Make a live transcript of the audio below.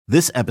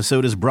This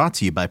episode is brought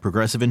to you by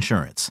Progressive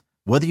Insurance.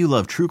 Whether you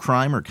love true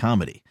crime or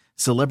comedy,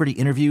 celebrity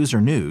interviews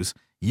or news,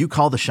 you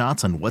call the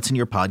shots on what's in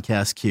your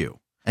podcast queue.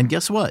 And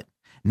guess what?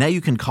 Now you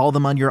can call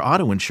them on your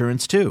auto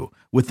insurance too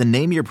with the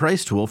Name Your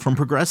Price tool from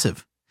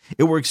Progressive.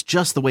 It works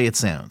just the way it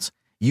sounds.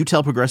 You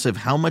tell Progressive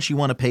how much you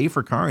want to pay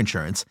for car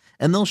insurance,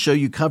 and they'll show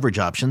you coverage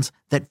options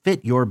that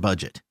fit your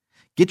budget.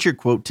 Get your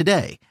quote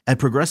today at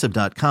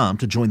Progressive.com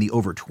to join the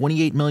over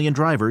 28 million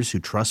drivers who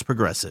trust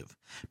Progressive.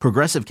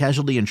 Progressive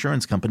Casualty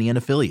Insurance Company and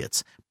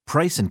Affiliates.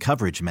 Price and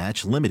coverage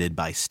match limited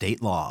by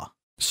state law.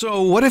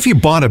 So what if you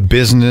bought a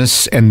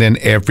business and then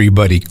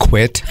everybody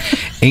quit?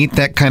 Ain't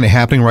that kind of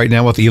happening right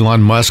now with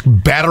Elon Musk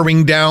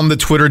battering down the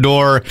Twitter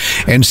door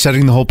and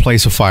setting the whole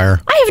place afire?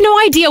 I have no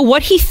idea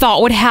what he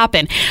thought would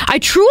happen. I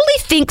truly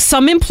think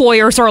some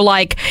employers are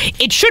like,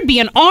 it should be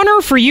an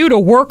honor for you to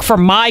work for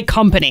my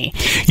company.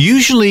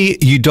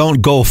 Usually you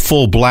don't go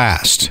full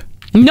blast.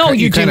 No,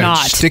 you do kinda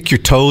not. Stick your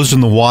toes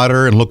in the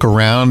water and look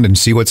around and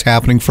see what's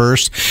happening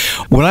first.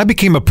 When I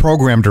became a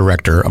program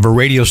director of a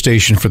radio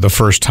station for the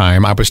first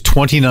time, I was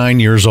 29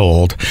 years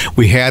old.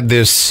 We had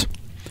this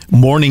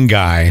morning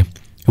guy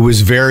who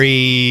was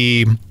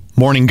very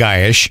morning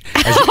guy-ish.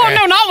 Oh,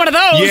 no, not one of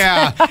those.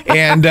 Yeah,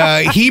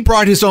 and he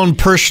brought his own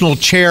personal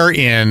chair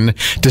in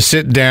to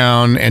sit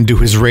down and do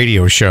his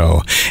radio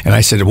show. And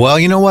I said, well,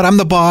 you know what? I'm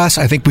the boss.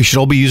 I think we should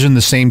all be using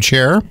the same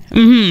chair.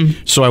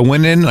 Mm-hmm. So I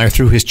went in and I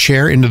threw his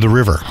chair into the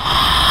river.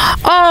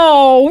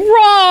 Oh,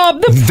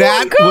 Rob, the poor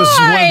That guy. was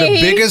one of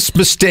the biggest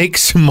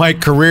mistakes in my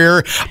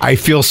career. I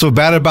feel so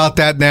bad about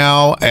that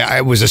now.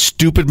 It was a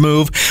stupid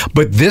move.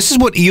 But this is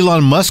what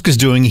Elon Musk is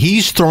doing.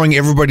 He's throwing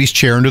everybody's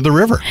chair into the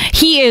river.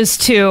 He is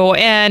too.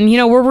 And, you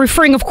know, we're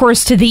referring, of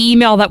course, to the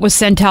email that was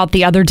sent out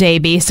the other day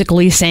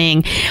basically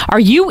saying, are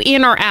you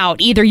in or out?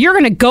 Either you're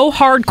going to go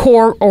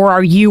hardcore or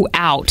are you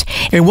out?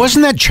 And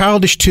wasn't that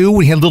childish too?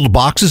 We had little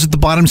boxes at the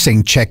bottom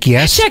saying check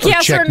yes, check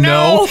yes check or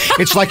no.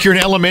 It's like you're in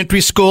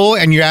elementary school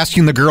and you're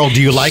asking the girl,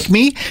 do you like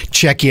me?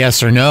 Check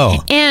yes or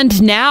no.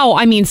 And now,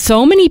 I mean,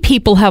 so many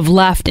people have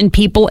left and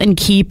people in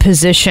key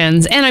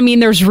positions. And I mean,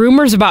 there's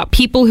rumors about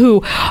people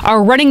who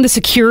are running the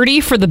security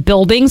for the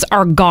buildings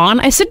are gone.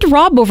 I said to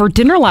Rob over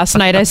dinner last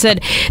night, I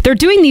said, they're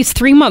doing these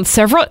 3-month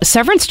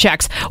severance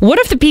checks. What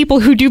if the people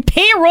who do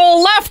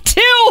payroll left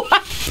too?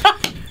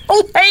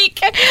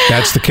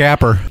 That's the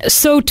capper.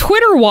 So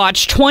Twitter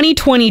Watch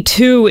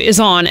 2022 is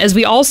on as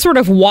we all sort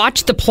of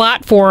watch the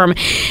platform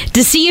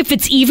to see if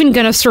it's even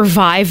going to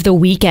survive the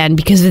weekend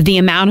because of the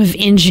amount of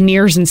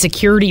engineers and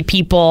security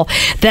people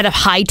that have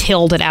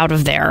hightailed it out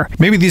of there.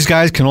 Maybe these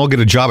guys can all get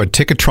a job at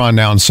Ticketron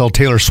now and sell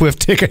Taylor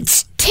Swift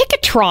tickets.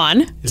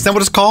 Ticketron? Is that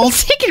what it's called?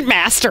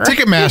 Ticketmaster.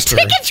 Ticketmaster.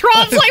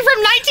 Ticketron's like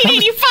from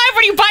 1985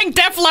 when you're buying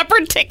Def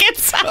Leppard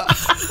tickets.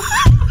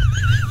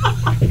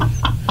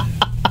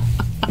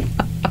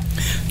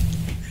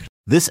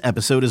 This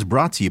episode is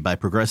brought to you by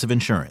Progressive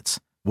Insurance.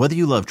 Whether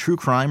you love true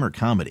crime or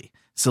comedy,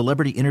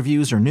 celebrity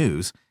interviews or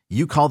news,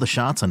 you call the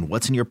shots on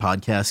what's in your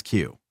podcast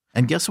queue.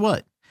 And guess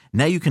what?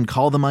 Now you can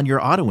call them on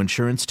your auto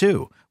insurance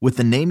too with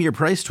the Name Your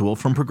Price tool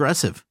from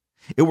Progressive.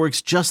 It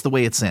works just the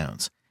way it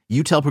sounds.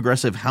 You tell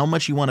Progressive how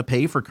much you want to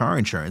pay for car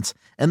insurance,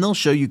 and they'll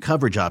show you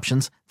coverage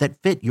options that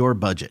fit your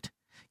budget.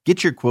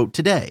 Get your quote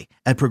today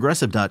at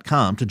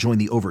Progressive.com to join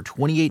the over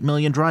 28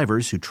 million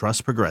drivers who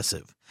trust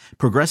Progressive.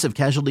 Progressive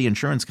Casualty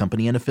Insurance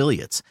Company and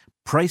Affiliates.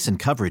 Price and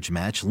coverage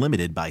match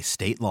limited by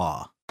state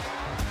law.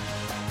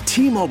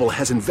 T-Mobile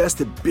has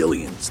invested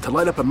billions to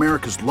light up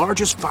America's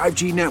largest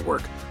 5G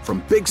network,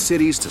 from big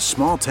cities to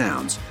small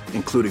towns,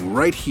 including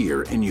right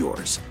here in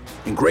yours.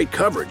 And great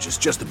coverage is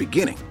just the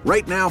beginning.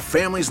 Right now,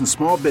 families and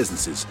small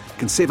businesses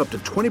can save up to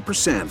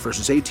 20%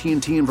 versus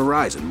AT&T and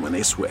Verizon when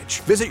they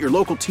switch. Visit your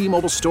local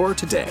T-Mobile store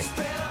today.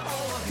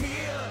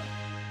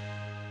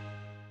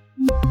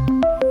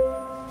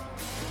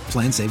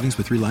 Plan savings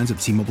with 3 lines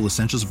of T-Mobile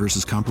Essentials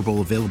versus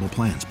comparable available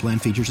plans. Plan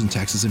features and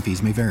taxes and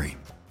fees may vary.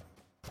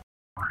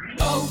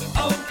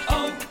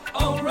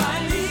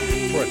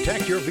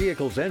 Protect your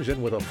vehicle's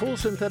engine with a full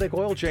synthetic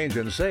oil change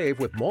and save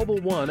with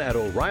Mobil 1 at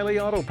O'Reilly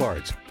Auto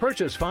Parts.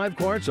 Purchase 5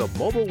 quarts of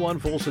Mobil 1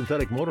 full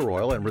synthetic motor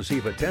oil and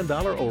receive a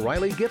 $10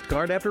 O'Reilly gift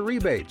card after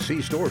rebate.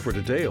 See store for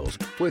details.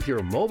 With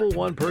your Mobil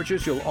 1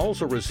 purchase, you'll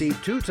also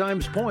receive 2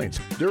 times points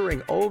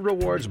during O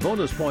Rewards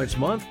Bonus Points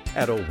Month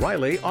at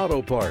O'Reilly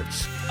Auto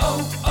Parts.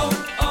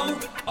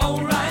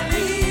 O'Reilly.